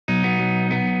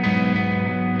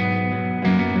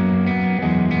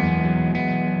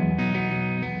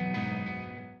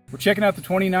checking out the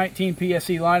 2019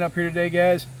 PSE lineup here today,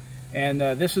 guys, and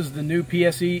this is the new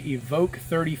PSE Evoke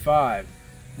 35.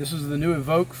 This is the new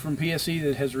Evoke from PSE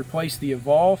that has replaced the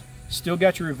Evolve. Still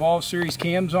got your Evolve series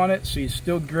cams on it, so you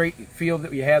still great feel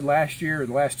that we had last year or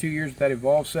the last 2 years with that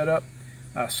Evolve setup.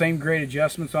 Same great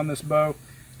adjustments on this bow,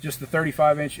 just the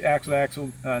 35-inch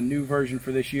axle new version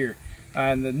for this year.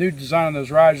 And the new design on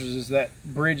those risers is that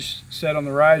bridge set on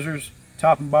the risers,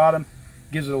 top and bottom.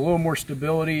 Gives it a little more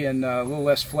stability and a little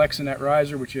less flex in that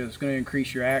riser, which is going to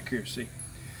increase your accuracy.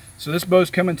 So this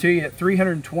bow's coming to you at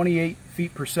 328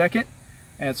 feet per second,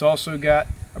 and it's also got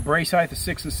a brace height of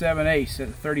 6 7/8 at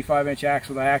a 35-inch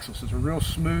axle to axle. So it's a real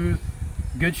smooth,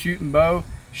 good shooting bow.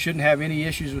 Shouldn't have any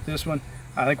issues with this one.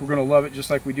 I think we're going to love it just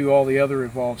like we do all the other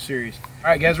Evolve series.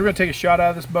 All right, guys, we're going to take a shot out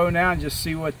of this bow now and just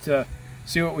see what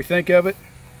we think of it.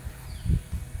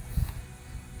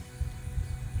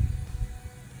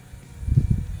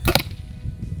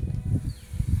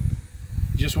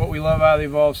 Just what we love out of the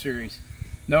Evolve series.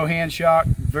 No hand shock,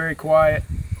 very quiet,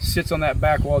 sits on that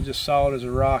back wall just solid as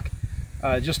a rock.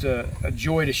 Just a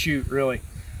joy to shoot, really.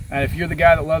 And if you're the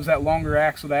guy that loves that longer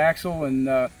axle to axle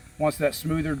and wants that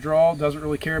smoother draw, doesn't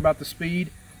really care about the speed,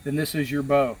 then this is your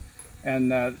bow.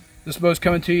 And this bow's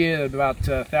coming to you at about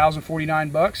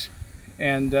 $1,049,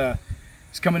 and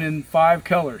it's coming in 5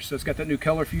 colors. So it's got that new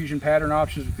Kolorfusion pattern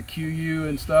options with the Kuiu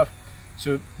and stuff.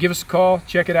 So give us a call,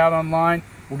 check it out online.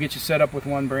 We'll get you set up with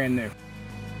one brand new.